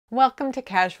Welcome to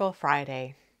Casual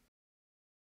Friday.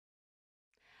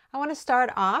 I want to start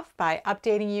off by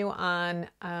updating you on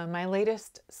my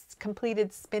latest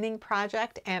completed spinning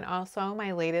project and also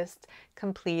my latest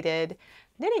completed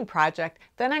knitting project.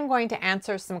 Then I'm going to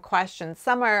answer some questions.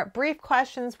 Some are brief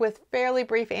questions with fairly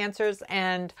brief answers,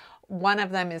 and one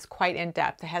of them is quite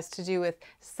in-depth. It has to do with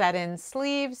set-in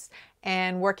sleeves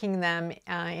and working them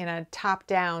in a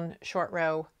top-down short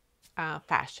row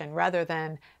fashion rather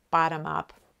than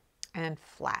bottom-up and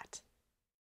flat.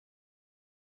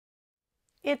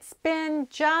 It's been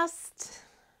just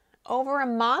over a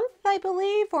month, I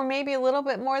believe, or maybe a little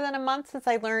bit more than a month since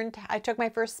I took my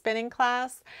first spinning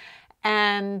class,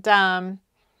 and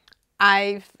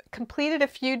I've completed a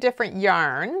few different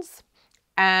yarns,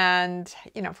 and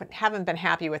haven't been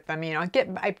happy with them.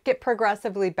 I get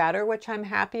progressively better, which I'm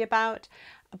happy about,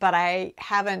 but I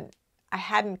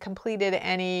hadn't completed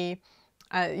any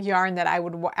yarn that I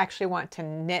would actually want to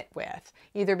knit with,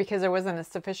 either because there wasn't a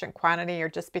sufficient quantity or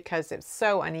just because it's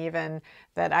so uneven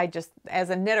that as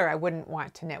a knitter, I wouldn't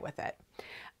want to knit with it.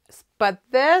 But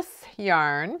this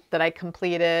yarn that I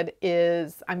completed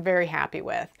I'm very happy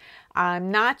with.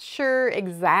 I'm not sure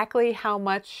exactly how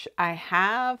much I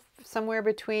have, somewhere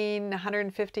between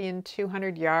 150 and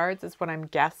 200 yards is what I'm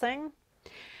guessing.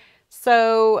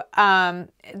 So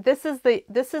this is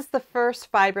the first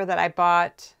fiber that I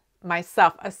bought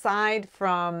myself, aside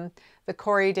from the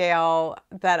Corriedale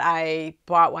that I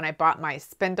bought when I bought my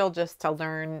spindle, just to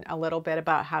learn a little bit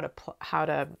about how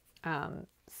to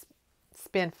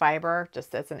spin fiber,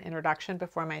 just as an introduction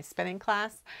before my spinning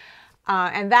class.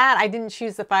 And that I didn't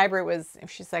choose the fiber.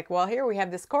 She's like, well, here we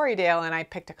have this Corriedale, and I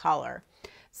picked a color.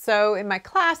 So in my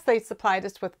class, they supplied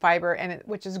us with fiber,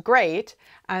 which is great,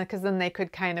 because then they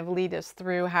could kind of lead us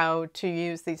through how to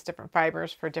use these different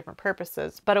fibers for different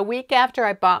purposes. But a week after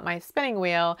I bought my spinning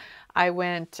wheel, I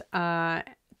went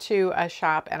to a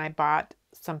shop and I bought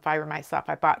some fiber myself.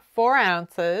 I bought 4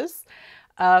 ounces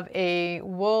of a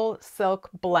wool silk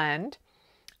blend.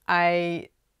 I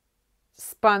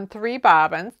spun 3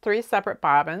 separate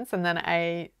bobbins, and then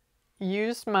I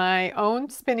used my own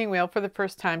spinning wheel for the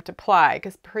first time to ply,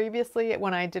 because previously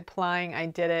when I did plying, I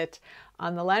did it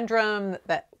on the Lendrum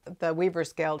that the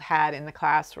Weavers Guild had in the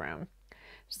classroom.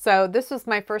 So this was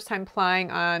my first time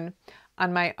plying on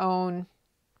my own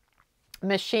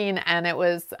machine, and it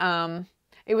was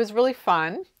really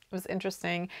fun. It was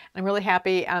interesting. I'm really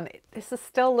happy. This is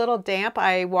still a little damp.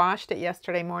 I washed it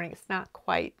yesterday morning. It's not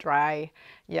quite dry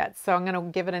yet, so I'm going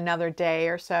to give it another day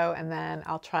or so, and then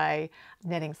I'll try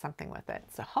knitting something with it.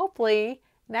 So hopefully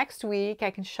next week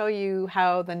I can show you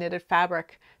how the knitted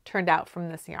fabric turned out from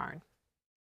this yarn.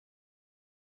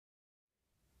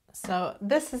 So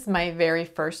this is my very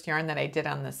first yarn that I did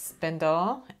on the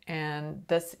spindle, and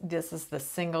this is the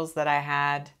singles that I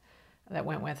had that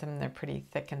went with them. They're pretty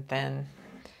thick and thin,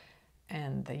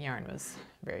 and the yarn was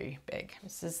very big.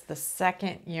 This is the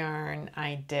second yarn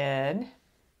I did,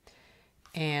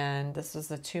 and this was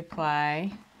the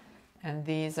 2-ply, and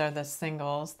these are the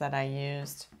singles that I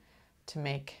used to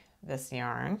make this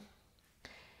yarn.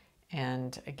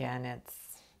 And again, it's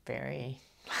very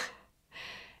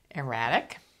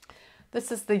erratic.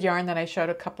 This is the yarn that I showed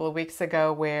a couple of weeks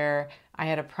ago, where I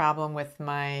had a problem with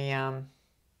my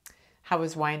how I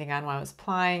was winding on while I was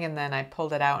plying, and then I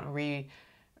pulled it out and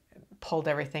pulled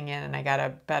everything in, and I got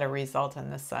a better result on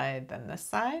this side than this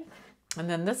side. And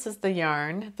then this is the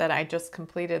yarn that I just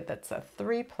completed. That's a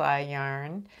 3-ply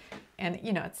yarn, and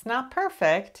it's not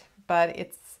perfect, but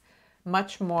it's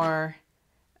much more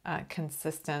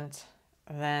consistent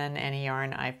than any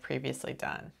yarn I've previously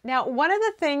done. Now, one of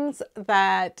the things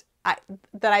that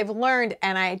I've learned,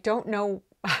 and I don't know,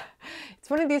 it's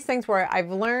one of these things where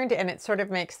I've learned and it sort of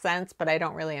makes sense, but I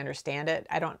don't really understand it.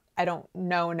 I don't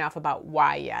know enough about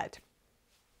why yet,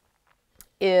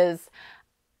 is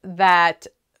that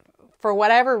for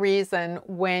whatever reason,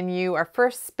 when you are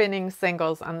first spinning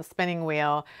singles on the spinning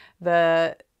wheel,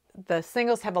 the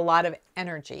singles have a lot of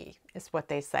energy, is what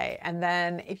they say. And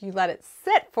then if you let it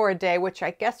sit for a day, which I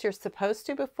guess you're supposed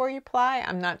to before you ply,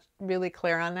 I'm not really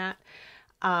clear on that,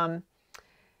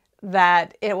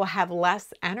 that it will have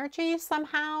less energy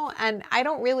somehow. And I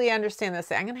don't really understand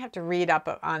this. I'm going to have to read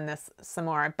up on this some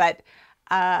more, but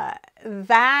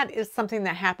that is something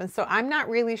that happens. So I'm not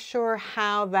really sure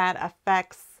how that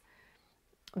affects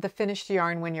the finished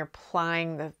yarn when you're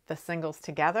plying the singles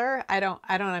together. I don't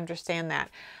understand that.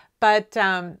 But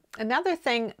another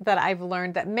thing that I've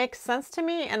learned that makes sense to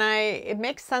me, and it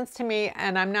makes sense to me,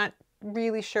 and I'm not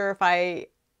really sure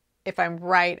if I'm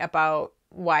right about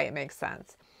why it makes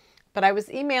sense. But I was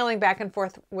emailing back and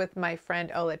forth with my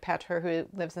friend Ole Petter, who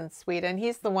lives in Sweden.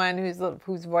 He's the one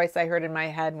whose voice I heard in my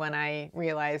head when I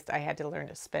realized I had to learn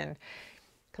to spin,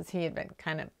 because he had been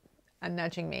kind of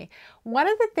nudging me. One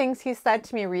of the things he said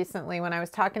to me recently when I was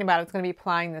talking about I was going to be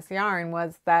applying this yarn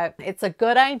was that it's a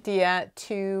good idea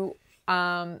to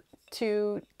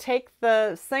take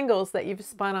the singles that you've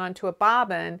spun onto a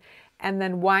bobbin and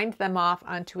then wind them off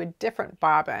onto a different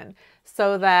bobbin,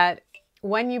 so that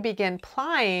when you begin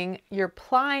plying, you're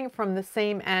plying from the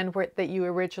same end that you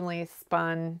originally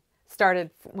started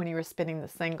when you were spinning the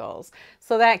singles.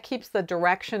 So that keeps the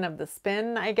direction of the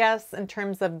spin, I guess, in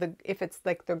terms of if it's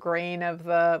like the grain of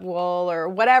the wool or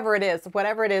whatever it is,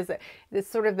 it's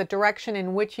sort of the direction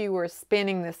in which you were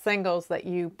spinning the singles that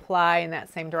you ply in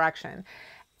that same direction.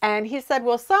 And he said,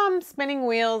 well, some spinning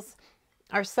wheels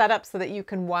are set up so that you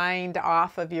can wind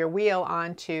off of your wheel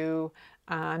onto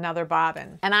another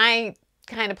bobbin. And I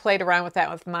kind of played around with that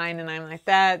with mine, and I'm like,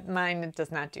 mine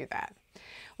does not do that.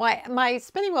 Well, my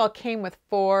spinning wheel came with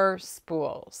 4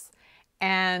 spools,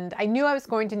 and I knew I was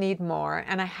going to need more,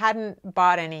 and I hadn't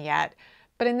bought any yet.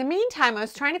 But in the meantime, I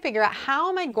was trying to figure out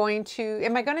am I going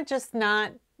to just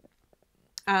not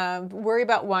worry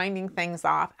about winding things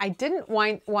off. I didn't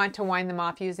want to wind them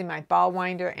off using my ball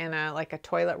winder and like a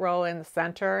toilet roll in the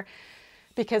center,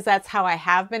 because that's how I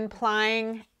have been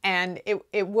plying, and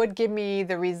it would give me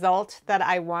the result that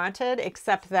I wanted,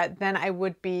 except that then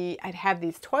I'd have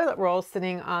these toilet rolls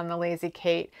sitting on the Lazy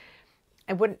Kate.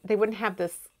 They wouldn't have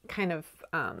this kind of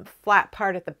flat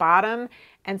part at the bottom,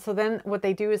 and so then what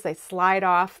they do is they slide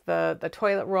off the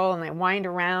toilet roll and they wind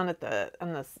around at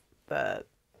the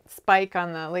spike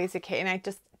on the Lazy Kate, and I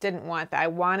just didn't want that. I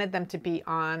wanted them to be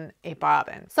on a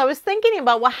bobbin. So I was thinking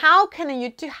about, well, how could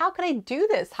I do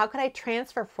this? How could I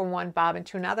transfer from one bobbin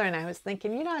to another? And I was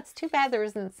thinking, it's too bad there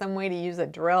isn't some way to use a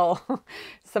drill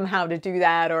somehow to do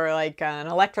that, or like an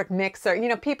electric mixer.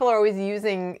 People are always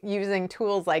using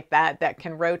tools like that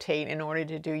can rotate in order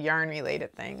to do yarn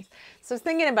related things. So I was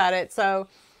thinking about it. So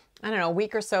I don't know, a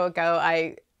week or so ago,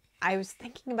 I was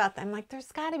thinking about that. I'm like,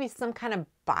 there's got to be some kind of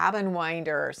bobbin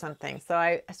winder or something. So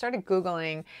I started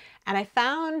Googling, and I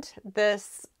found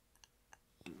this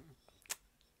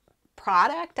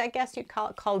product, I guess you'd call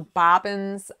it, called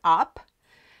Bobbins Up.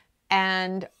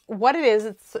 And what it is,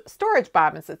 it's storage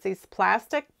bobbins. It's these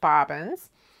plastic bobbins,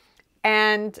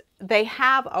 and they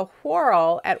have a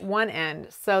whorl at one end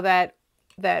so that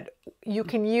you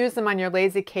can use them on your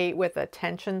Lazy Kate with a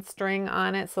tension string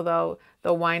on it, so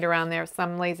they'll wind around there.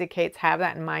 Some Lazy Kates have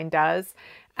that, and mine does,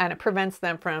 and it prevents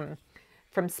them from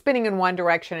spinning in one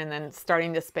direction and then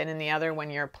starting to spin in the other when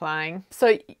you're applying.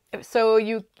 So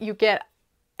you get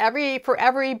for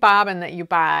every bobbin that you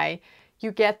buy,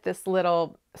 you get this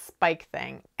little spike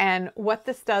thing. And what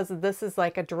this does is this is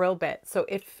like a drill bit, so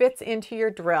it fits into your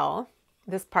drill.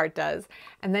 This part does,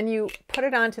 and then you put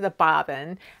it onto the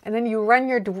bobbin, and then you run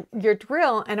your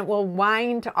drill, and it will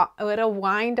wind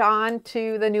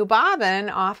onto the new bobbin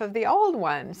off of the old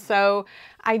one. So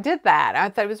I did that. I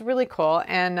thought it was really cool,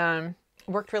 and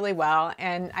worked really well.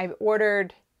 And I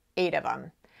ordered 8 of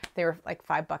them. They were like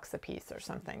 $5 a piece or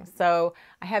something. So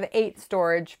I have 8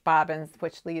 storage bobbins,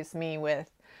 which leaves me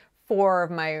with 4 of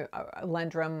my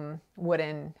Lendrum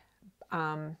wooden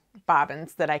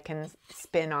bobbins that I can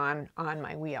spin on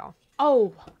my wheel.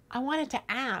 Oh, I wanted to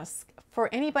ask, for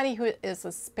anybody who is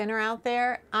a spinner out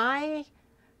there, I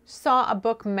saw a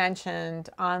book mentioned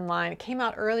online. It came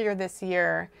out earlier this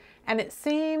year, and it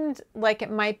seemed like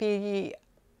it might be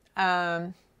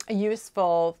a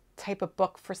useful type of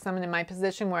book for someone in my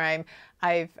position, where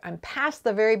I'm past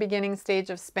the very beginning stage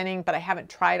of spinning, but I haven't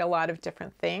tried a lot of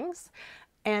different things.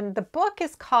 And the book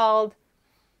is called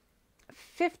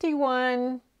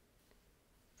 51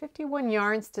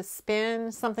 yarns to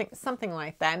spin, something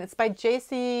like that. And it's by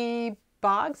J.C.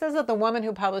 Boggs, is it, the woman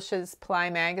who publishes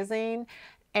Ply magazine?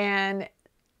 And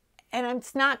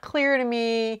it's not clear to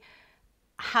me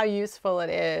how useful it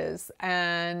is.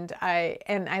 And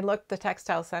I looked, the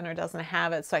Textile Center doesn't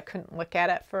have it, so I couldn't look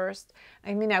at it first.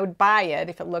 I mean, I would buy it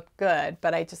if it looked good,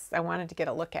 but I wanted to get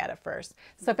a look at it first.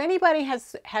 So if anybody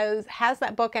has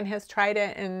that book and has tried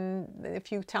it, and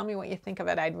if you tell me what you think of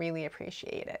it, I'd really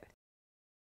appreciate it.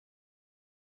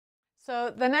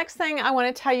 So the next thing I want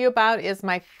to tell you about is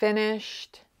my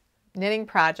finished knitting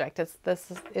project. It's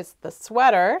the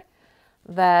sweater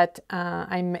that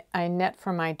I knit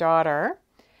for my daughter,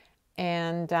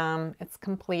 and it's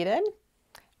completed.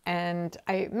 And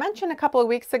I mentioned a couple of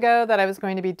weeks ago that I was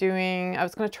going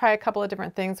to try a couple of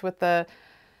different things with the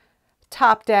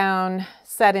top-down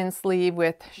set-in sleeve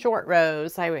with short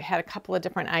rows. I had a couple of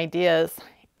different ideas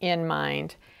in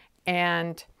mind,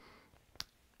 and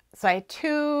So I had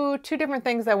two different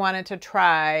things I wanted to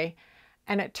try.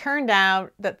 And it turned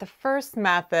out that the first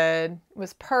method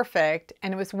was perfect,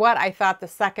 and it was what I thought the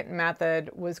second method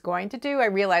was going to do. I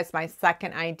realized my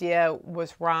second idea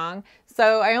was wrong.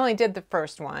 So I only did the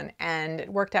first one, and it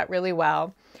worked out really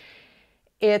well.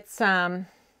 It's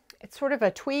sort of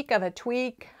a tweak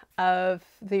of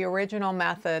the original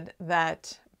method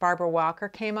that Barbara Walker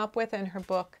came up with in her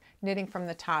book, Knitting from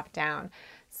the Top Down.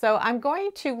 So I'm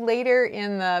going to later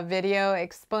in the video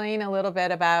explain a little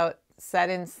bit about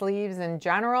set-in sleeves in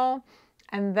general,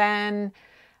 and then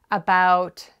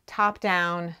about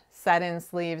top-down set-in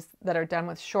sleeves that are done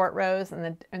with short rows,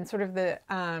 and sort of the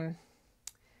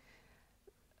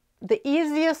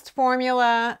easiest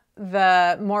formula,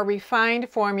 the more refined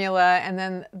formula, and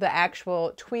then the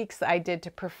actual tweaks I did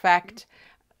to perfect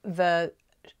the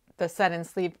set-in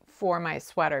sleeve for my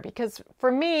sweater. Because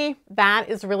for me, that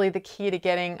is really the key to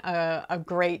getting a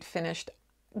great finished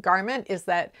garment, is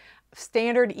that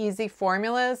standard easy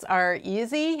formulas are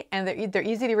easy, and they're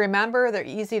easy to remember, they're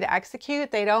easy to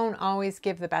execute. They don't always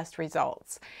give the best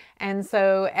results. And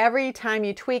so every time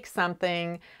you tweak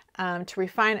something to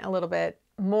refine it a little bit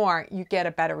more, you get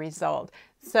a better result.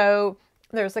 So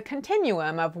there's a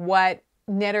continuum of what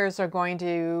knitters are going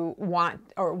to want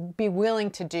or be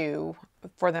willing to do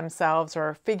for themselves,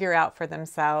 or figure out for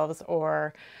themselves,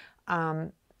 or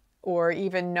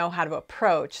even know how to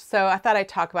approach. So I thought I'd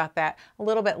talk about that a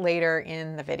little bit later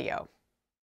in the video.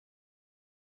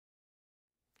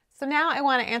 So now I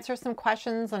want to answer some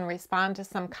questions and respond to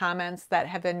some comments that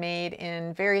have been made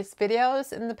in various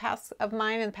videos in the past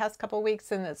couple of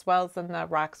weeks, and as well as in the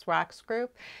Rocks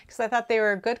group, because I thought they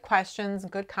were good questions,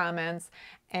 good comments,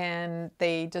 and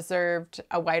they deserved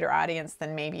a wider audience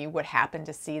than maybe would happen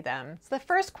to see them. So the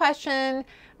first question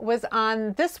was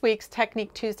on this week's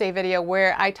Technique Tuesday video,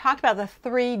 where I talked about the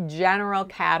 3 general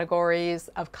categories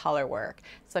of color work.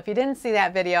 So if you didn't see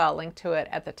that video, I'll link to it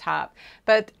at the top.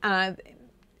 But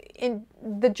in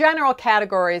the general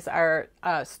categories are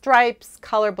stripes,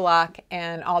 color block,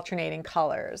 and alternating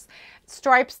colors.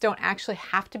 Stripes don't actually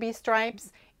have to be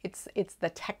stripes. It's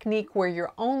the technique where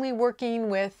you're only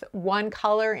working with one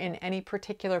color in any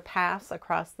particular pass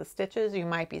across the stitches. You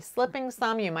might be slipping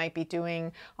some, you might be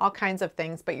doing all kinds of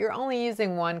things, but you're only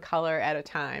using one color at a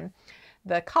time.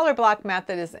 The color block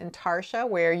method is intarsia,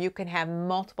 where you can have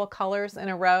multiple colors in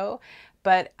a row,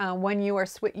 but when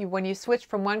you switch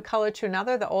from one color to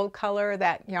another, the old color,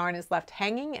 that yarn is left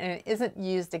hanging and it isn't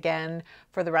used again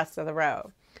for the rest of the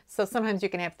row. So sometimes you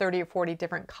can have 30 or 40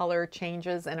 different color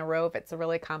changes in a row if it's a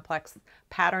really complex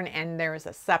pattern, and there's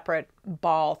a separate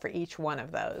ball for each one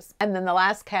of those. And then the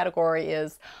last category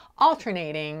is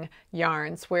alternating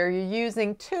yarns, where you're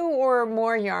using 2 or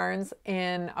more yarns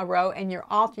in a row, and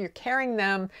you're carrying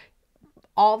them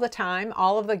all the time.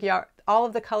 All of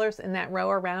the colors in that row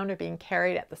around are being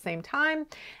carried at the same time,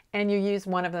 and you use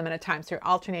one of them at a time. So you're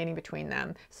alternating between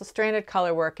them. So stranded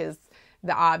color work is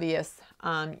the obvious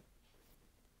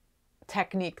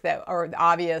technique or the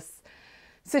obvious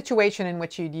situation in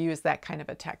which you'd use that kind of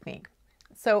a technique.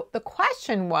 So the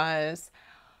question was,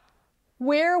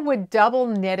 where would double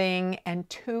knitting and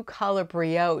 2-color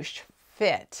brioche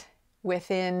fit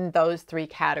within those 3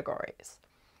 categories?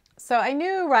 So I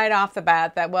knew right off the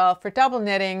bat that, well, for double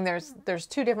knitting, there's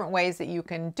 2 different ways that you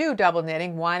can do double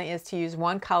knitting. One is to use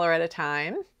one color at a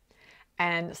time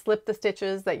and slip the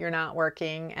stitches that you're not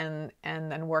working, and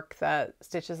then work the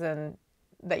stitches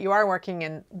that you are working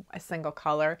in a single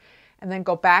color, and then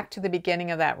go back to the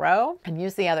beginning of that row and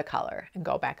use the other color and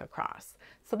go back across.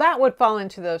 So that would fall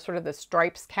into the sort of the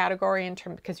stripes category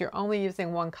because you're only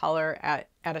using one color at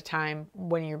a time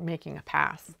when you're making a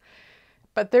pass.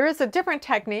 But there is a different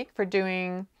technique for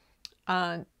doing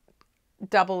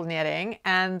double knitting,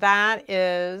 and that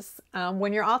is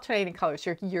when you're alternating colors.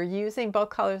 You're using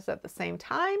both colors at the same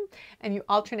time, and you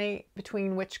alternate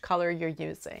between which color you're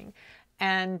using.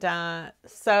 And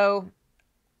so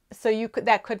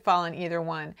that could fall in either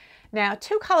one. Now,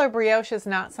 2-color brioche is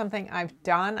not something I've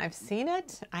done. I've seen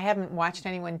it. I haven't watched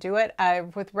anyone do it.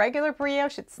 With regular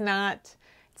brioche, it's not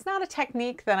a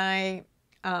technique that I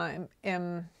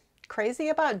am crazy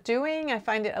about doing. I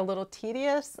find it a little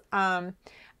tedious.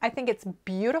 I think it's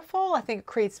beautiful. I think it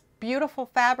creates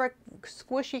beautiful fabric,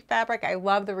 squishy fabric. I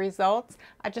love the results.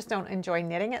 I just don't enjoy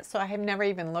knitting it, so I have never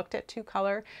even looked at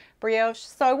 2-color brioche.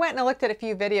 So I went and I looked at a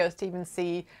few videos to even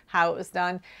see how it was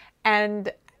done.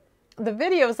 And the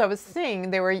videos I was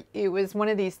seeing, it was one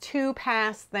of these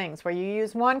 2-pass things where you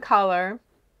use one color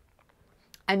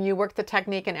and you work the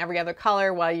technique in every other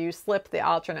color while you slip the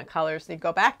alternate colors. So you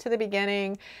go back to the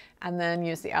beginning and then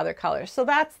use the other colors. So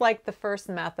that's like the first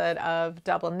method of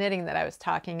double knitting that I was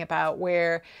talking about,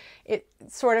 where it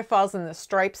sort of falls in the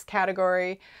stripes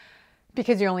category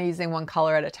because you're only using one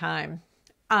color at a time.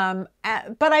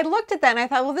 But I looked at that and I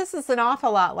thought, well, this is an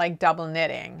awful lot like double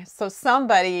knitting. So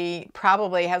somebody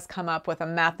probably has come up with a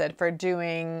method for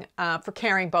doing, for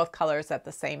carrying both colors at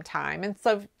the same time. And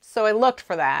so I looked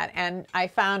for that, and I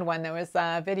found one. There was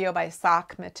a video by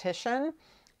Sockmatician,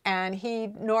 and he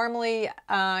normally,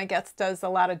 I guess, does a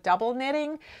lot of double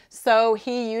knitting. So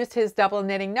he used his double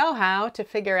knitting know-how to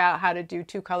figure out how to do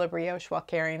two-color brioche while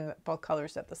carrying both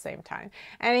colors at the same time.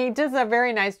 And he does a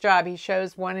very nice job. He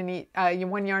shows one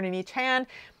yarn in each hand,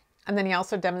 and then he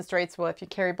also demonstrates, well, if you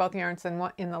carry both yarns in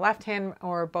the left hand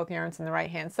or both yarns in the right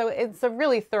hand. So it's a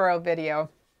really thorough video,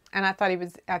 and I thought it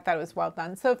was well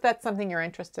done. So if that's something you're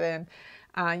interested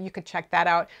in, you could check that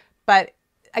out. But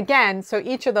again, so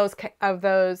each of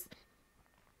those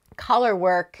color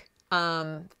work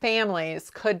families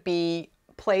could be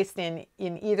placed in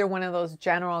either one of those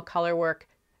general color work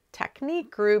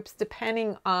technique groups,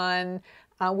 depending on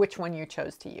which one you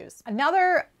chose to use.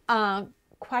 Another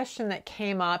question that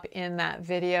came up in that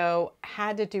video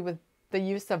had to do with the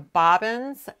use of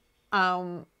bobbins.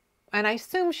 And I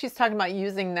assume she's talking about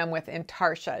using them with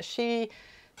intarsia.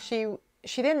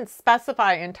 She didn't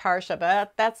specify intarsia,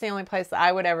 but that's the only place that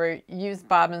I would ever use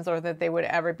bobbins, or that they would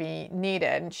ever be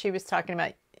needed. And she was talking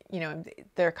about, you know,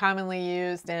 they're commonly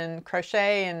used in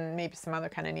crochet and maybe some other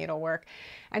kind of needlework.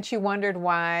 And she wondered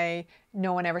why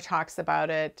no one ever talks about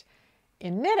it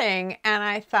in knitting. And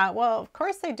I thought, well, of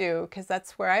course they do, because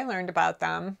that's where I learned about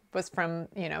them, was from,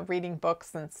 you know, reading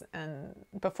books and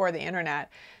before the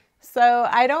internet. So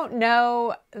I don't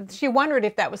know. She wondered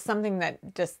if that was something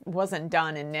that just wasn't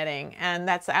done in knitting, and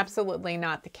that's absolutely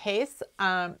not the case.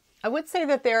 I would say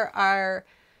that there are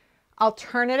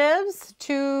alternatives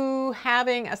to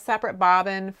having a separate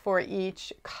bobbin for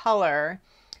each color.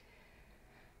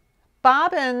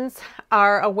 Bobbins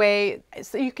are a way,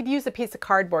 so you could use a piece of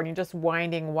cardboard and you're just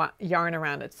winding yarn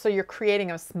around it. So you're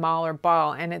creating a smaller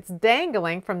ball, and it's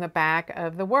dangling from the back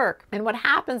of the work. And what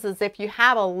happens is, if you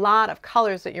have a lot of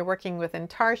colors that you're working with in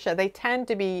intarsia, they tend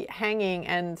to be hanging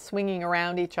and swinging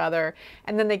around each other,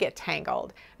 and then they get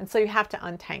tangled. And so you have to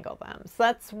untangle them. So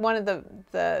that's one of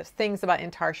the things about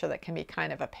intarsia that can be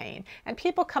kind of a pain. And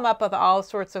people come up with all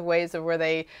sorts of ways of where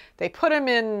they put them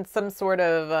in some sort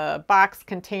of a box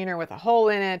container with a hole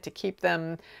in it to keep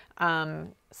them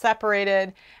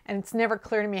separated. And it's never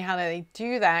clear to me how they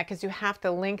do that, because you have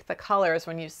to link the colors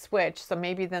when you switch. So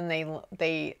maybe then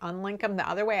they unlink them the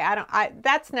other way.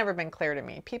 That's never been clear to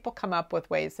me. People come up with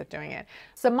ways of doing it.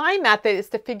 So my method is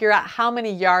to figure out how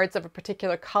many yards of a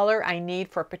particular color I need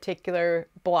for a particular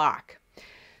block.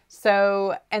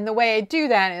 So, and the way I do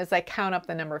that is I count up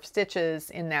the number of stitches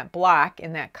in that block,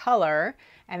 in that color,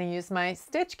 and I use my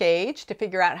stitch gauge to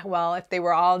figure out, well, if they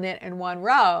were all knit in one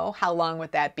row, how long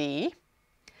would that be?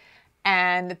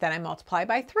 And then I multiply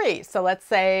by 3. So let's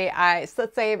say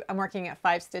I'm working at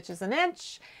 5 stitches an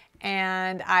inch,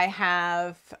 and I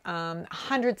have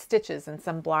 100 stitches in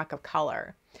some block of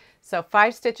color. So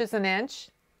 5 stitches an inch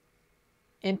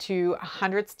into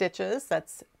 100 stitches,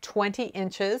 that's 20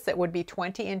 inches. It would be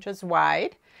 20 inches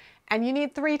wide. And you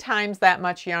need 3 times that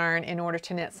much yarn in order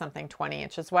to knit something 20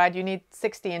 inches wide. You need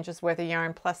 60 inches worth of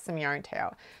yarn plus some yarn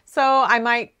tail. So I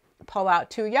might pull out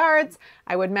 2 yards.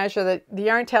 I would measure the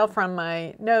yarn tail from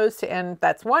my nose to end.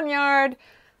 That's 1 yard,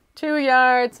 2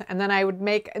 yards. And then I would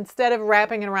make, instead of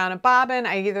wrapping it around a bobbin,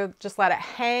 I either just let it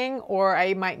hang, or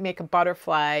I might make a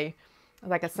butterfly,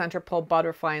 like a center pull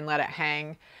butterfly, and let it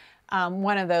hang.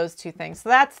 One of those two things. So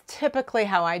that's typically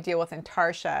how I deal with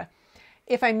intarsia.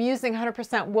 If I'm using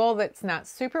 100% wool that's not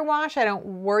superwash, I don't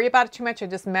worry about it too much. I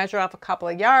just measure off a couple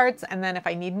of yards, and then if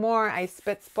I need more, I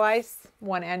spit splice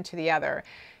one end to the other.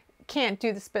 Can't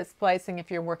do the spit splicing if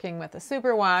you're working with a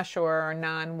superwash or a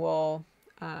non-wool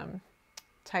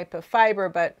type of fiber,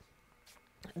 but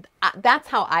that's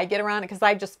how I get around it, because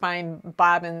I just find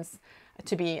bobbins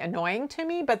to be annoying to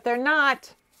me, but they're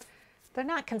not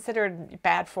considered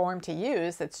bad form to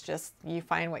use. It's just you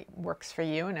find what works for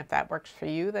you, and if that works for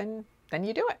you, then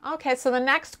you do it. Okay, so the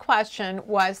next question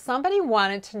was, somebody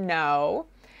wanted to know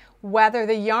whether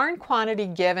the yarn quantity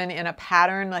given in a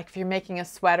pattern, like if you're making a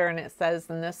sweater and it says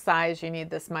in this size you need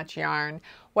this much yarn,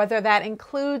 whether that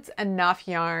includes enough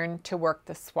yarn to work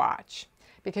the swatch.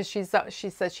 Because she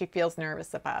says she feels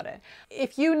nervous about it.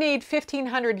 If you need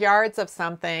 1,500 yards of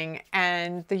something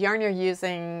and the yarn you're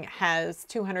using has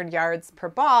 200 yards per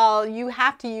ball, you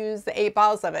have to use the 8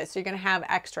 balls of it, so you're going to have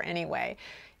extra anyway.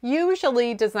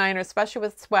 Usually designers, especially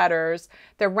with sweaters,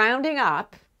 they're rounding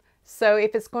up. So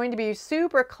if it's going to be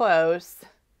super close,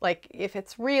 like if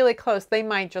it's really close, they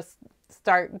might just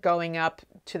start going up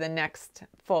to the next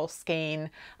full skein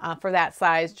for that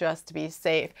size just to be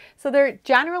safe. So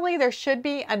generally there should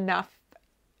be enough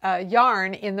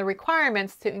yarn in the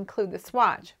requirements to include the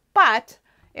swatch. But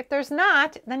if there's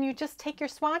not, then you just take your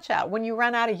swatch out. When you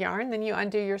run out of yarn, then you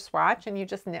undo your swatch and you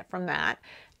just knit from that.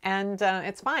 And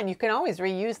it's fine. You can always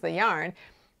reuse the yarn.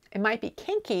 It might be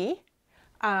kinky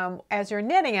as you're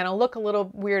knitting, and it'll look a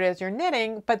little weird as you're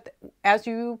knitting, but as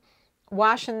you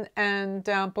wash and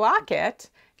block it,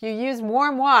 if you use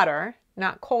warm water,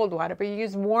 not cold water, but you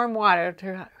use warm water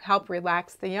to help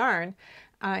relax the yarn,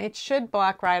 it should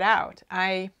block right out.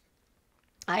 I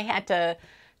had to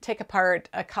take apart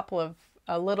a couple of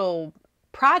little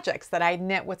projects that I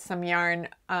knit with some yarn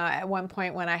at one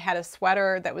point when I had a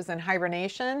sweater that was in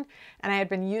hibernation, and I had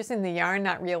been using the yarn,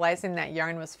 not realizing that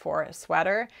yarn was for a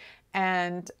sweater.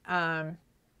 And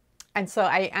so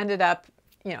I ended up,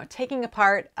 you know, taking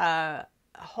apart a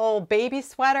whole baby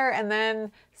sweater and then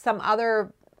some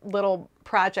other little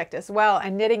project as well,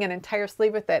 and knitting an entire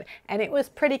sleeve with it. And it was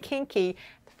pretty kinky.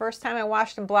 The first time I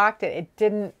washed and blocked it, it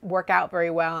didn't work out very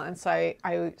well. And so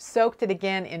I soaked it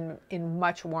again in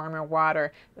much warmer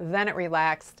water. Then it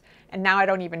relaxed. And now I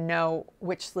don't even know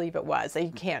which sleeve it was.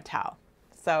 You can't tell.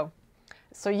 So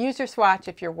use your swatch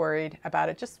if you're worried about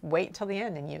it. Just wait until the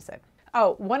end and use it.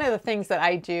 Oh, one of the things that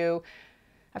I do,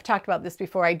 I've talked about this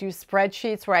before, I do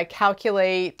spreadsheets where I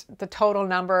calculate the total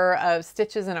number of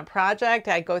stitches in a project.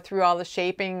 I go through all the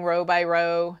shaping row by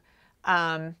row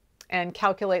and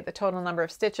calculate the total number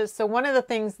of stitches. So one of the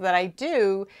things that I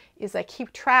do is I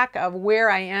keep track of where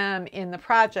I am in the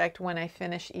project when I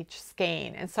finish each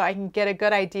skein. And so I can get a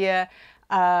good idea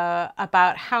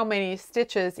about how many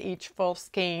stitches each full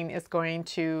skein is going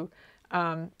to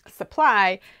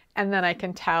supply, and then I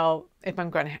can tell if I'm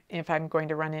going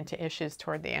to run into issues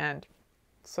toward the end.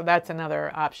 So that's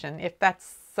another option if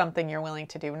that's something you're willing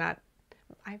to do.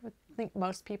 I would think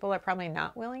most people are probably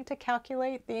not willing to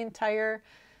calculate the entire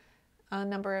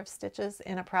number of stitches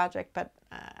in a project, but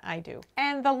I do.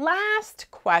 And the last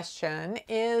question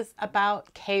is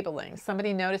about cabling.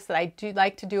 Somebody noticed that I do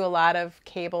like to do a lot of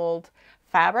cabled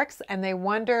fabrics, and they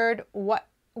wondered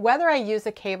whether I use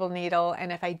a cable needle,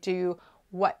 and if I do,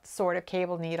 what sort of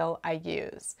cable needle I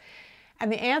use.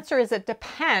 And the answer is it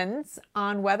depends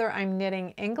on whether I'm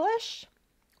knitting English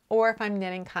or if I'm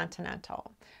knitting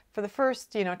continental. For the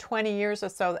first 20 years or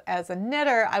so as a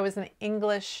knitter, I was an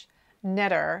English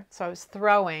knitter, so I was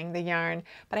throwing the yarn,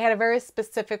 but I had a very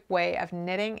specific way of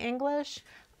knitting English.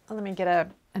 Let me get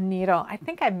a needle. I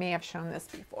think I may have shown this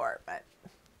before, but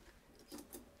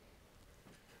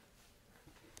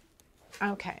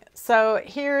okay, so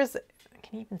here's,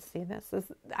 can you even see this? This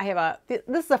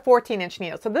is a 14-inch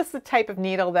needle. So this is the type of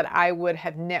needle that I would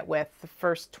have knit with the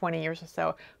first 20 years or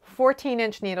so.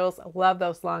 14-inch needles, I love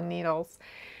those long needles.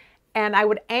 And I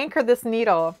would anchor this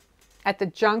needle at the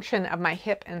junction of my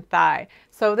hip and thigh.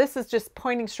 So this is just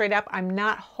pointing straight up. I'm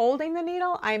not holding the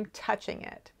needle, I'm touching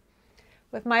it.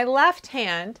 With my left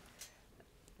hand,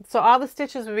 so all the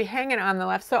stitches would be hanging on the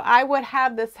left. So I would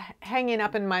have this hanging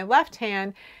up in my left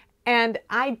hand, and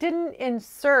I didn't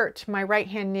insert my right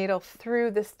hand needle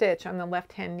through the stitch on the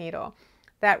left hand needle.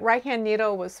 That right hand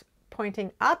needle was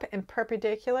pointing up and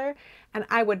perpendicular, and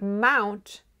I would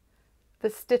mount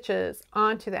the stitches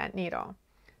onto that needle.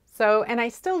 So, and I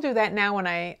still do that now when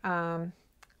I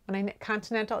knit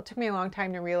continental. It took me a long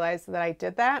time to realize that I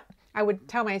did that. I would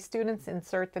tell my students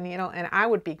insert the needle, and I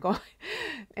would be going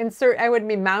I would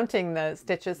be mounting the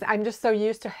stitches. I'm just so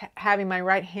used to having my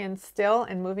right hand still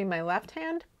and moving my left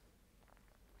hand.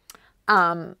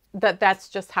 That's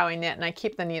just how I knit, and I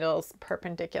keep the needles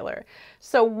perpendicular.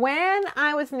 So when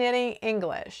I was knitting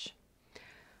English,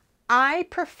 I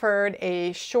preferred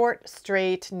a short,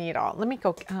 straight needle. Let me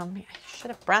go, I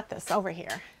should have brought this over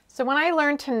here. So when I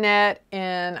learned to knit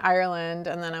in Ireland,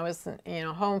 and then I was,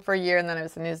 home for a year, and then I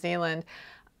was in New Zealand,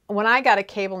 when I got a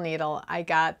cable needle, I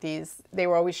got these, they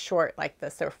were always short like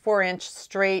this. They were 4-inch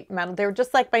straight metal. They were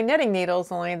just like my knitting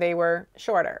needles, only they were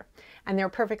shorter, and they were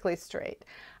perfectly straight.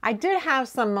 I did have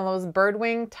some of those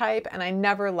birdwing type, and I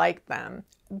never liked them.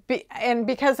 And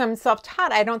because I'm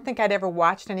self-taught, I don't think I'd ever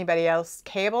watched anybody else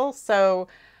cable, so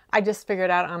I just figured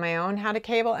out on my own how to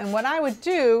cable. And what I would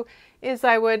do is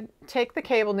I would take the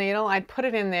cable needle, I'd put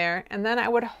it in there, and then I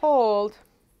would hold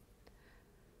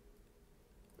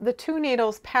the two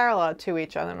needles parallel to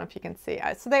each other. I don't know if you can see.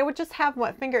 So they would just have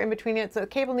one finger in between it. So the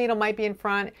cable needle might be in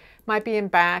front, might be in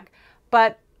back,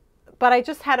 but but I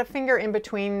just had a finger in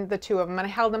between the two of them and I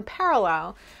held them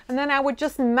parallel. And then I would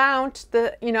just mount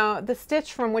the, the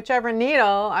stitch from whichever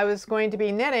needle I was going to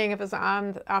be knitting, if it was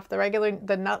off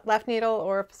the left needle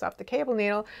or if it's off the cable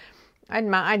needle.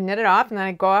 I'd knit it off and then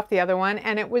I'd go off the other one,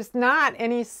 and it was not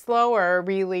any slower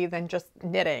really than just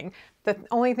knitting. The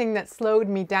only thing that slowed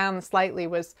me down slightly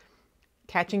was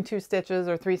catching 2 stitches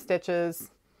or 3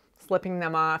 stitches, slipping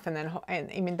them off, and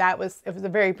I mean, it was a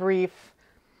very brief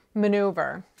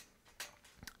maneuver.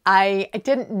 I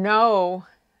didn't know,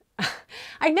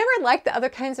 I never liked the other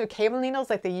kinds of cable needles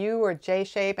like the U or J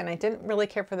shape, and I didn't really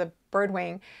care for the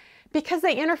birdwing because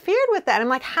they interfered with that. I'm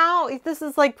like, how? This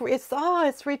is like,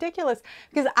 it's ridiculous,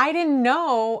 because I didn't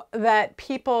know that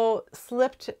people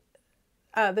slipped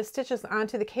the stitches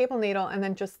onto the cable needle and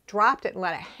then just dropped it and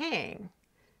let it hang.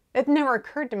 It never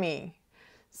occurred to me.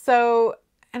 So,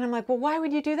 and I'm like, well, why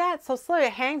would you do that so slow?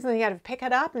 It hangs and then you got to pick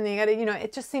it up and then you got to,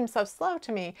 it just seems so slow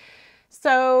to me.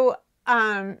 So,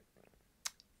 I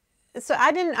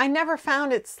never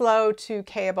found it slow to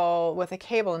cable with a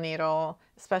cable needle,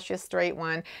 especially a straight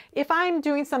one. If I'm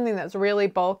doing something that's really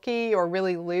bulky or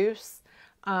really loose,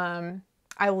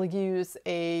 I will use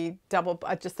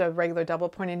just a regular double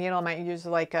pointed needle. I might use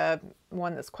like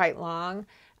one that's quite long.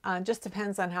 Just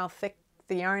depends on how thick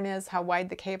the yarn is, how wide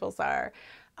the cables are.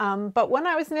 But when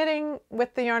I was knitting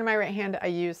with the yarn in my right hand, I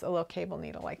used a little cable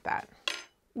needle like that.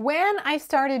 When I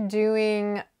started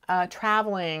doing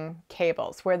traveling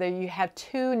cables, where you have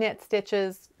 2 knit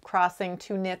stitches crossing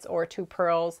 2 knits or 2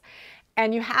 purls,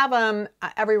 and you have them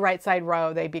every right side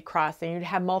row, they'd be crossing. You'd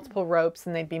have multiple ropes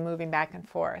and they'd be moving back and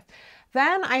forth.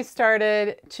 Then I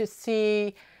started to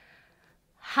see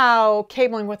how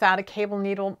cabling without a cable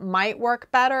needle might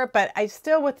work better, but I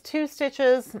still, with 2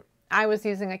 stitches, I was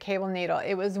using a cable needle.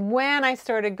 It was when I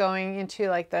started going into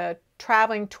like the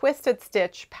traveling twisted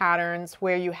stitch patterns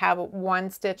where you have 1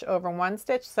 stitch over 1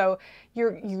 stitch. So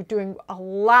you're doing a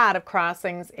lot of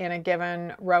crossings in a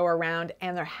given row or round,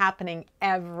 and they're happening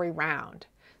every round.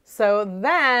 So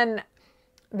then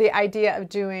the idea of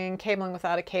doing cabling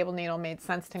without a cable needle made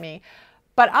sense to me.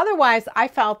 But otherwise, I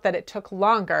felt that it took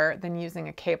longer than using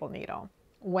a cable needle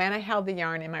when I held the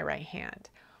yarn in my right hand.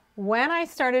 When I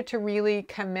started to really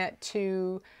commit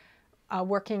to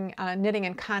knitting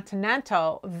in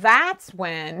continental, that's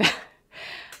when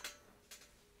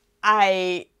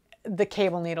the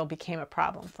cable needle became a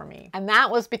problem for me. And that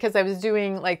was because I was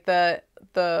doing like the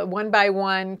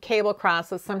 1x1 cable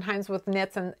crosses, sometimes with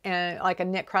knits and like a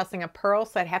knit crossing a purl,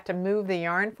 so I'd have to move the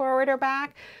yarn forward or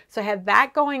back. So I had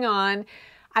that going on.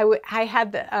 I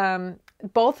had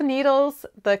both needles,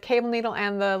 the cable needle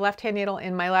and the left-hand needle,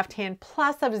 in my left hand,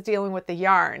 plus I was dealing with the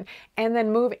yarn, and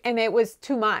then and it was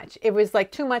too much. It was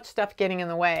like too much stuff getting in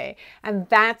the way. And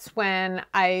that's when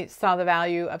I saw the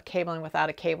value of cabling without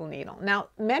a cable needle. Now,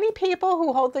 many people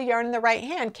who hold the yarn in the right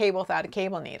hand cable without a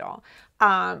cable needle.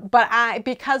 But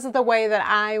because of the way that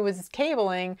I was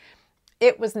cabling,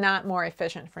 it was not more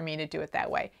efficient for me to do it that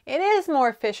way. It is more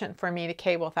efficient for me to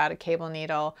cable without a cable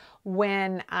needle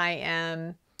when I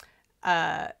am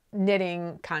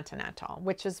knitting continental,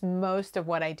 which is most of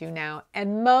what I do now.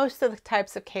 And most of the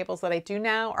types of cables that I do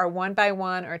now are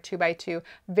 1x1 or 2x2.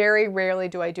 Very rarely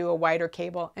do I do a wider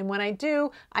cable. And when I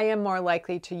do, I am more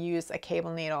likely to use a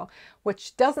cable needle,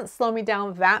 which doesn't slow me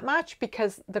down that much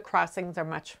because the crossings are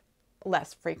much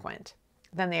less frequent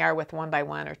than they are with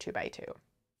 1x1 or 2x2.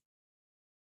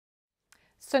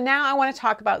 So now I want to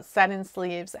talk about set-in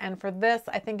sleeves, and for this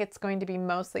I think it's going to be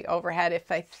mostly overhead.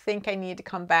 If I think I need to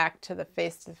come back to the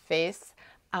face-to-face,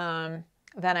 then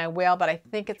I will, but I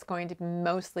think it's going to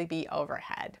mostly be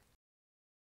overhead.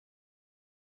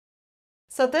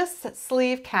 So this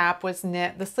sleeve cap was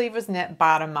knit, the sleeve was knit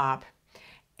bottom up,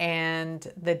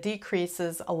 and the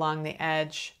decreases along the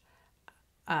edge,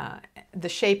 the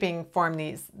shaping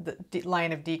formed the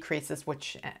line of decreases,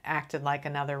 which acted like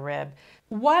another rib.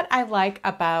 What I like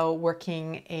about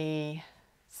working a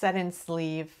set-in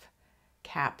sleeve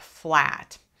cap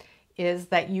flat is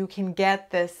that you can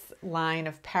get this line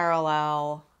of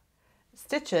parallel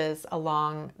stitches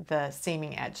along the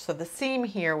seaming edge. So the seam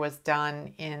here was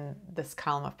done in this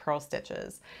column of purl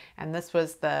stitches, and this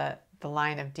was the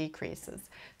line of decreases.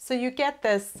 So you get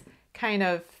this kind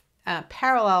of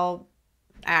parallel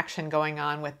action going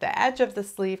on with the edge of the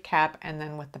sleeve cap and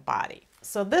then with the body.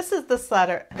 So this is the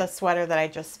sweater that I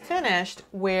just finished,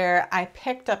 where I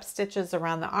picked up stitches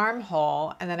around the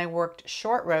armhole and then I worked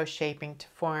short row shaping to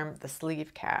form the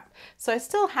sleeve cap. So I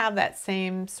still have that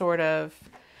same sort of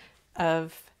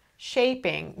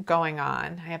shaping going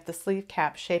on. I have the sleeve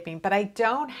cap shaping, but I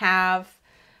don't have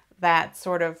that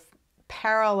sort of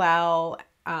parallel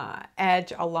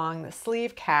edge along the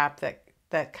sleeve cap that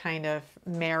that kind of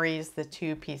marries the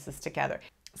two pieces together.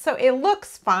 So it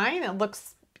looks fine. It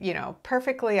looks, you know,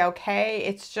 perfectly okay.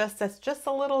 It's just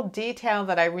a little detail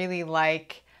that I really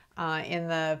like in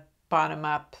the bottom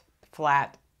up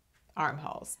flat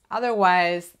armholes.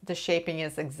 Otherwise, the shaping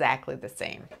is exactly the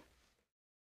same.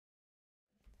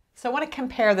 So I want to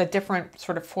compare the different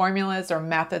sort of formulas or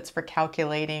methods for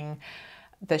calculating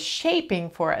the shaping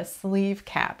for a sleeve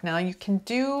cap. Now you can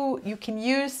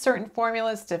use certain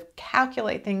formulas to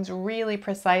calculate things really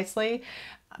precisely,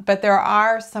 but there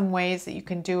are some ways that you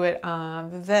can do it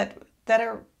that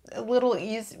are a little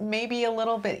easy, maybe a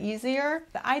little bit easier.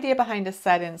 The idea behind a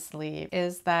set-in sleeve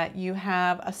is that you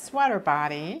have a sweater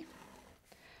body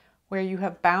where you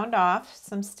have bound off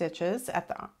some stitches at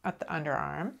the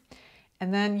underarm.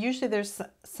 And then usually there's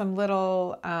some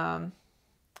little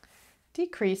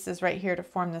decreases right here to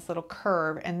form this little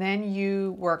curve, and then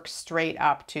you work straight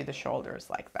up to the shoulders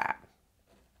like that.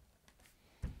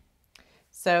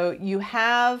 So you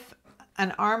have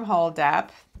an armhole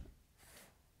depth.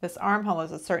 This armhole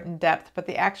is a certain depth, but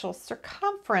the actual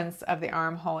circumference of the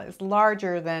armhole is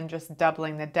larger than just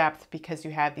doubling the depth because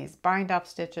you have these bind-off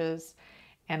stitches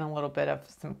and a little bit of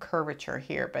some curvature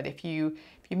here. But if you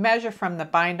measure from the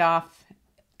bind-off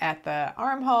at the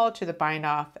armhole to the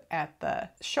bind-off at the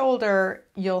shoulder,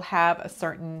 you'll have a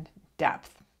certain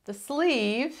depth. The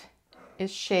sleeve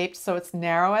is shaped so it's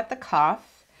narrow at the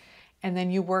cuff, and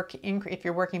then you work, if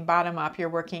you're working bottom up, you're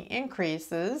working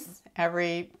increases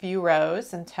every few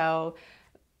rows until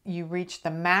you reach the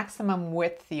maximum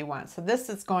width you want. So this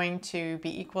is going to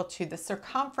be equal to the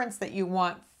circumference that you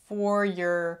want for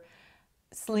your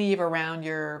sleeve around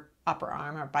your upper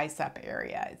arm or bicep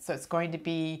area. So it's going to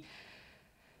be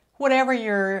whatever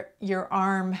your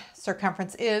arm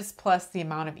circumference is plus the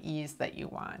amount of ease that you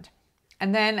want.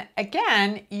 And then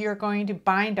again, you're going to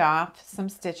bind off some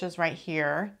stitches right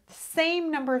here, the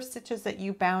same number of stitches that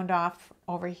you bound off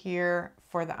over here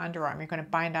for the underarm. You're going to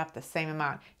bind off the same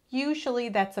amount. Usually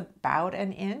that's about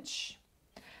an inch.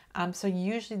 So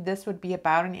usually this would be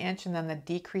about an inch, and then the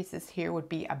decreases here would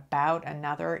be about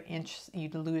another inch.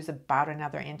 You'd lose about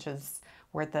another inch's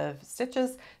worth of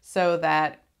stitches so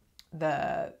that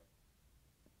the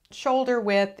shoulder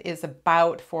width is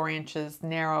about 4 inches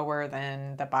narrower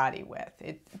than the body width.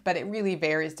 But it really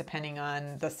varies depending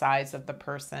on the size of the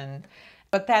person.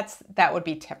 But that would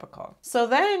be typical. So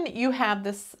then you have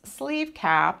this sleeve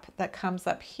cap that comes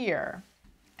up here,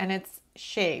 and it's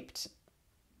shaped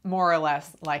more or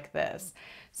less like this.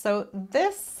 So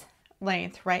this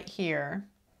length right here,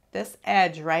 this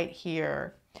edge right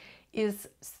here,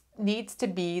 needs to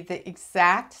be the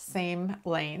exact same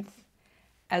length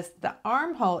as the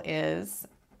armhole is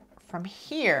from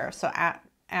here. So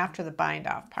after the bind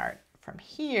off part, from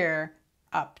here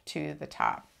up to the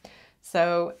top.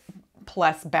 So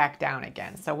plus back down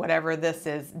again. So whatever this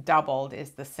is doubled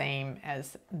is the same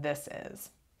as this is.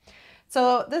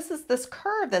 So this is this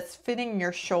curve that's fitting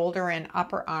your shoulder and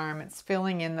upper arm. It's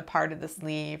filling in the part of the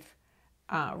sleeve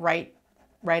right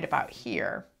about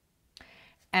here.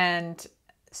 And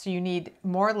so you need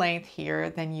more length here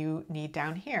than you need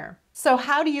down here. So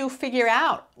how do you figure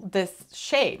out this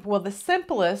shape? Well, the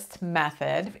simplest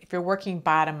method, if you're working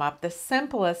bottom up, the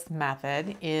simplest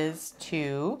method is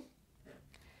to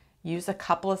use a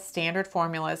couple of standard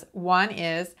formulas. One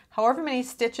is however many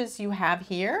stitches you have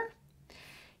here,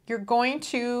 you're going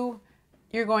to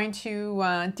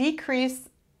decrease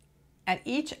at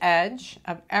each edge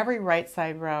of every right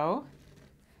side row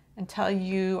until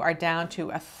you are down to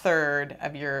a third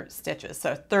of your stitches.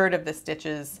 So a third of the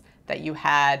stitches that you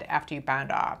had after you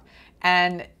bound off.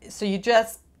 And so you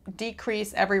just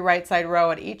decrease every right side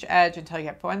row at each edge until you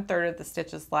have 1/3 of the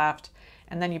stitches left,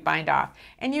 and then you bind off.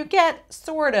 And you get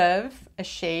sort of a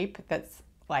shape that's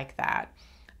like that.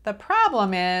 The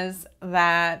problem is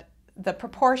that the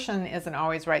proportion isn't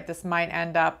always right. This might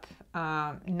end up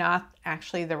not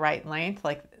actually the right length.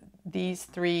 Like these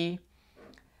three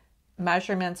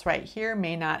measurements right here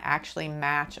may not actually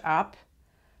match up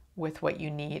with what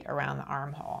you need around the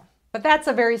armhole. But that's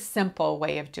a very simple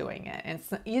way of doing it.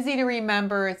 It's easy to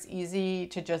remember. It's easy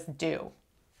to just do.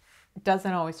 It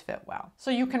doesn't always fit well. So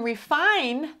you can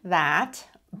refine that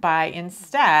by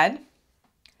instead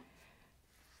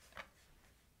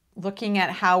looking at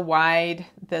how wide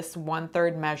this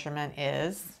 1/3 measurement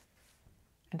is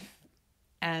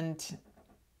and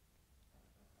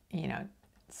you know,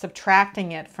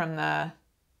 subtracting it from the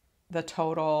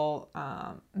total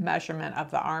measurement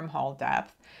of the armhole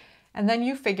depth. And then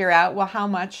you figure out, well, how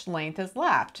much length is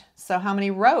left? So how many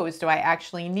rows do I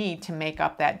actually need to make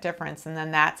up that difference? And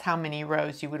then that's how many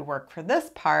rows you would work for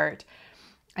this part.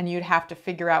 and you'd have to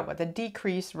figure out what the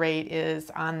decrease rate is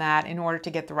on that in order to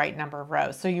get the right number of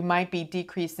rows. So you might be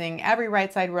decreasing every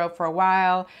right side row for a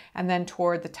while, and then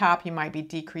toward the top you might be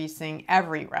decreasing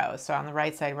every row, so on the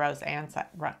right side rows and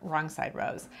wrong side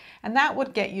rows. And that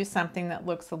would get you something that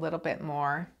looks a little bit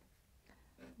more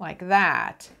like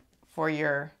that for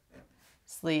your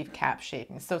sleeve cap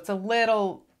shaping. So it's a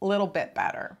little bit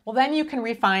better. Well, then you can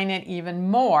refine it even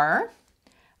more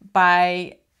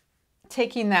by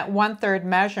taking that 1/3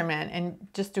 measurement and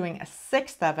just doing a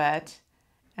 1/6 of it,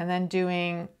 and then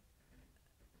doing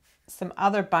some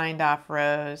other bind off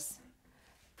rows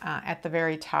at the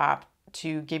very top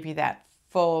to give you that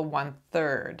full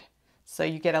 1/3. So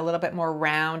you get a little bit more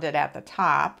rounded at the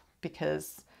top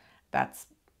because that's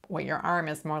what your arm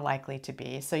is more likely to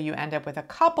be. So you end up with a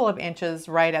couple of inches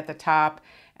right at the top,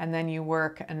 and then you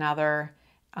work another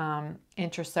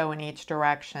inch or so in each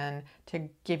direction to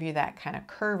give you that kind of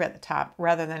curve at the top,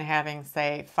 rather than having,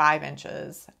 say, 5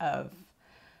 inches of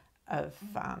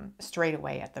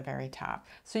straightaway at the very top.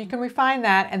 So you can refine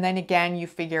that, and then again you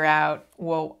figure out,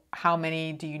 well, how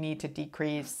many do you need to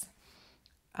decrease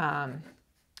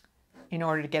in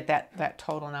order to get that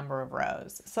total number of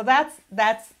rows. So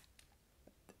that's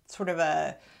sort of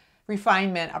a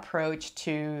refinement approach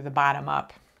to the bottom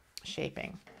up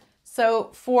shaping.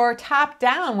 So for top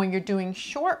down, when you're doing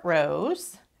short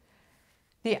rows,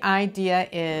 the idea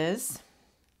is,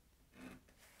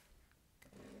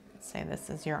 let's say this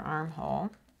is your armhole.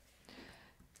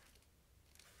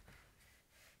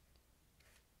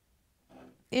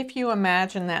 If you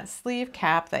imagine that sleeve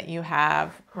cap that you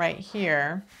have right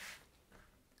here,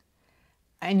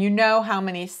 and you know how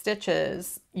many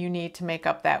stitches you need to make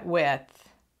up that width.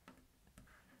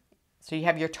 So you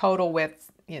have your total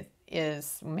width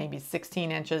is maybe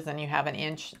 16 inches, and you have an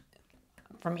inch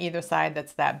from either side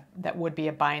that would be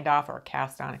a bind off or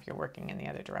cast on if you're working in the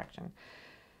other direction.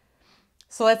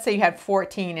 So let's say you had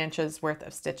 14 inches worth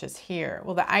of stitches here.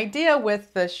 Well, the idea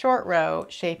with the short row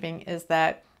shaping is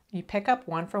that you pick up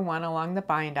one for one along the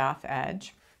bind off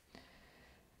edge.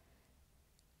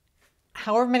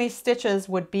 However many stitches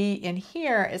would be in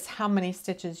here is how many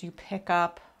stitches you pick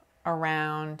up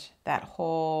around that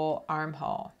whole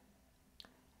armhole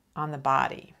on the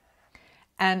body.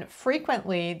 And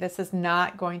frequently this is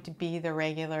not going to be the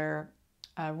regular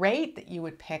rate that you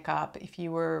would pick up if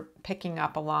you were picking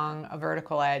up along a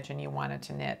vertical edge and you wanted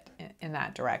to knit in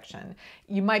that direction.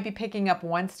 You might be picking up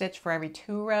 1 stitch for every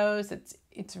 2 rows.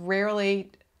 It's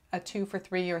rarely a 2 for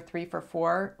 3 or 3 for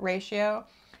 4 ratio.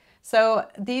 So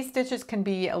these stitches can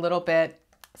be a little bit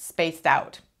spaced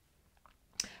out.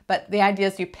 But the idea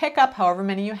is you pick up however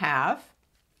many you have.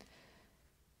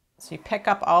 So you pick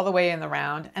up all the way in the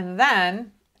round, and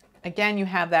then again you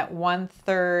have that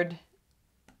 1/3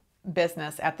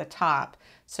 business at the top.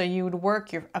 So you would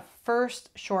work a first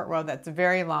short row that's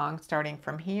very long, starting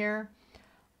from here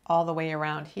all the way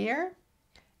around here,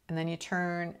 and then you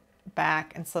turn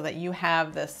back, and so that you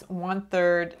have this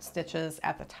 1/3 stitches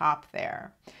at the top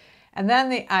there. And then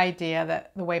the idea,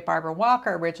 that the way Barbara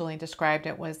Walker originally described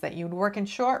it, was that you'd work in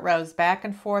short rows back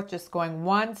and forth, just going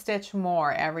 1 stitch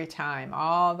more every time,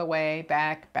 all the way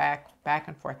back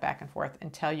and forth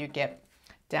until you get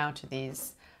down to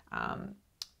these,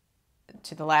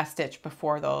 to the last stitch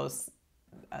before those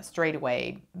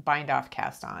straightaway bind off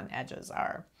cast on edges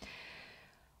are.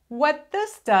 What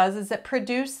this does is it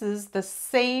produces the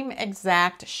same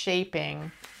exact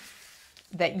shaping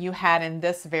that you had in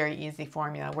this very easy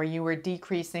formula, where you were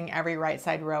decreasing every right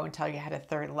side row until you had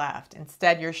 1/3 left.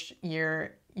 Instead,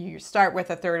 you start with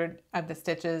 1/3 of the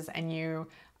stitches and you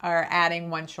are adding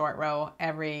 1 short row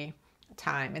every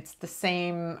time. It's the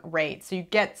same rate. So you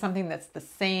get something that's the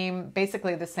same,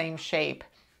 basically the same shape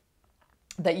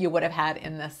that you would have had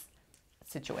in this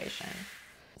situation.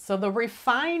 So the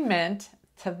refinement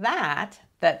to that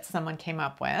someone came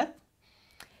up with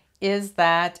is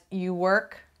that you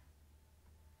work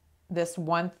this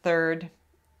 1/3,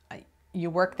 you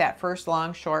work that first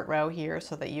long short row here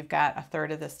so that you've got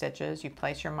 1/3 of the stitches. You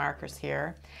place your markers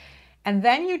here, and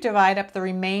then you divide up the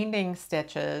remaining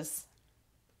stitches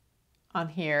on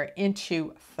here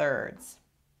into thirds.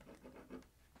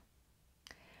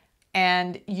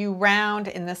 And you round,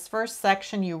 in this first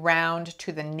section, you round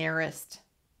to the nearest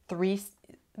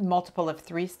multiple of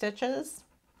 3 stitches.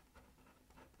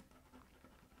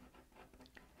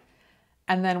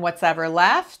 And then what's ever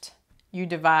left, you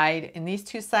divide in these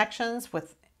 2 sections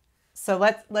with, so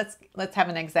let's have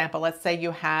an example. Let's say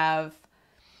you have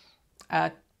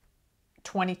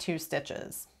 22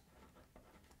 stitches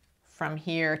from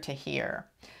here to here.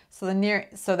 So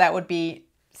that would be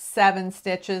 7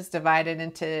 stitches divided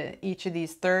into each of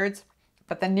these thirds,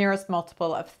 but the nearest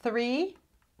multiple of 3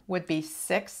 would be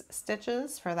 6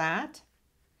 stitches for that.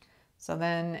 So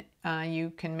then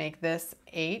you can make this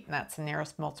 8, and that's the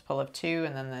nearest multiple of 2,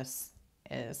 and then this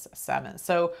is 7.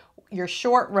 So you're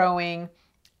short rowing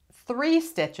 3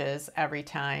 stitches every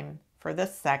time for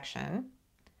this section,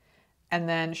 and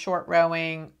then short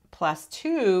rowing plus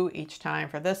 2 each time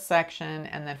for this section,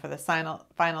 and then for the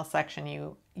final section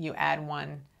you add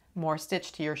 1 more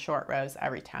stitch to your short rows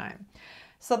every time.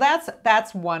 So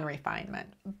that's one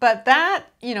refinement, but that,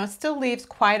 you know, still leaves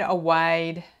quite a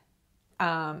wide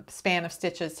span of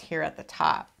stitches here at the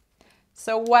top.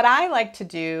 So what I like to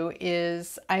do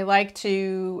is I like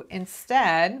to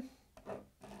instead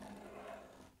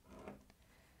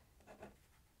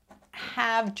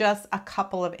have just a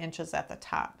couple of inches at the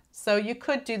top. So you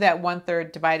could do that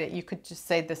 1/3, divide it. You could just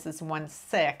say this is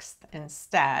 1/6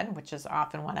 instead, which is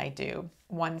often what I do.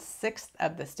 1/6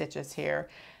 of the stitches here,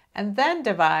 and then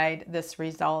divide this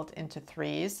result into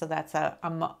 3s. So that's a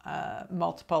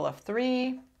multiple of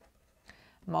 3,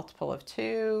 multiple of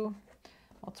 2,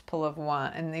 multiple of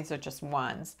 1, and these are just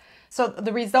 1s. So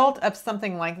the result of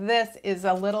something like this is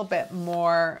a little bit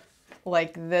more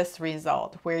like this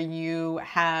result, where you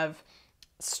have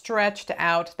stretched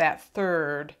out that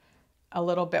 1/3 a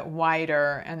little bit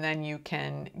wider, and then you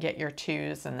can get your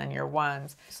 2s and then your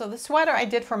 1s. So the sweater I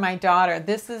did for my daughter,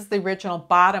 this is the original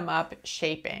bottom-up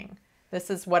shaping. This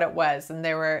is what it was, and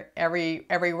there were every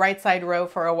right side row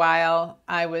for a while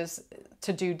I was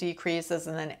to do decreases,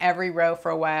 and then every row for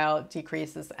a while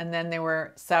decreases, and then there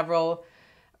were several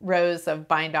rows of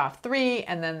bind off 3,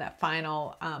 and then that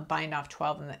final bind off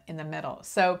 12 in the middle.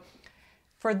 So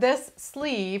for this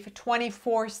sleeve,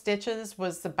 24 stitches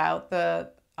was about a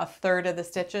 1/3 of the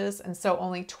stitches, and so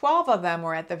only 12 of them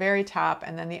were at the very top,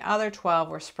 and then the other 12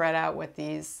 were spread out with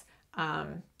these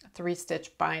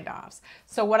 3-stitch bind offs.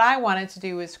 So what I wanted to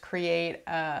do was create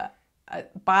a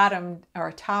bottom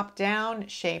or top down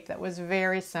shape that was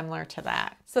very similar to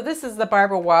that. So this is the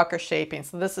Barbara Walker shaping.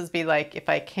 So this would be like if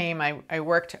I came, I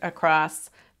worked across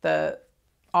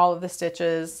all of the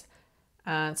stitches,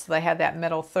 so they had that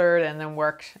middle 1/3, and then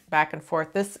worked back and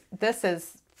forth. This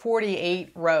is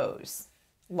 48 rows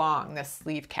long, this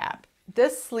sleeve cap.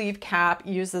 This sleeve cap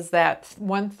uses that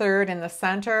 1/3 in the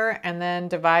center and then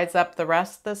divides up the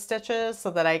rest of the stitches so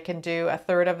that I can do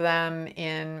 1/3 of them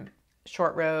in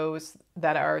short rows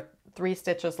that are 3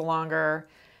 stitches longer,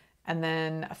 and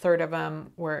then 1/3 of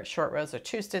them were short rows are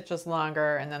 2 stitches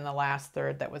longer, and then the last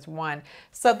 1/3 that was 1.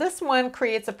 So this one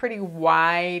creates a pretty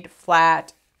wide,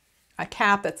 flat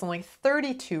cap that's only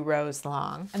 32 rows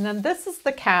long. And then this is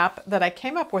the cap that I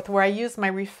came up with, where I use my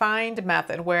refined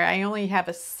method, where I only have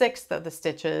 1/6 of the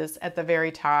stitches at the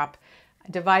very top.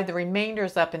 I divide the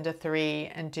remainders up into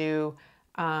 3 and do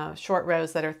short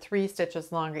rows that are 3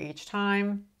 stitches longer each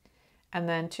time, and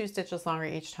then 2 stitches longer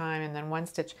each time, and then 1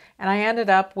 stitch. And I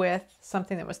ended up with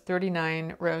something that was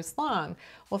 39 rows long.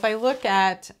 Well, if I look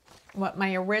at what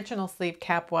my original sleeve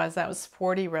cap was, that was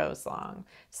 40 rows long.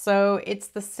 So it's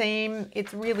the same,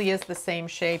 it really is the same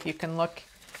shape. You can look,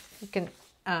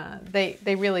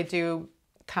 they really do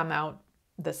come out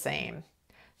the same.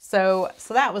 So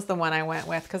that was the one I went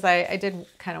with, because I did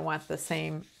kind of want the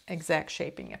same exact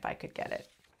shaping if I could get it.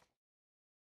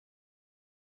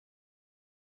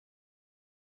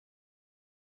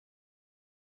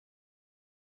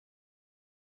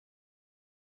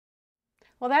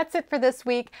 Well, that's it for this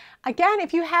week. Again,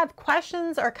 if you have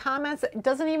questions or comments, it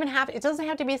doesn't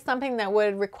have to be something that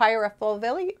would require a full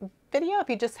video. If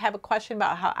you just have a question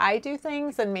about how I do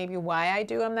things and maybe why I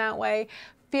do them that way,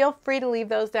 feel free to leave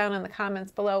those down in the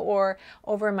comments below or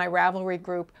over in my Ravelry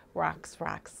group, Rox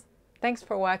Rocks. Thanks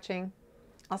for watching.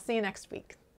 I'll see you next week.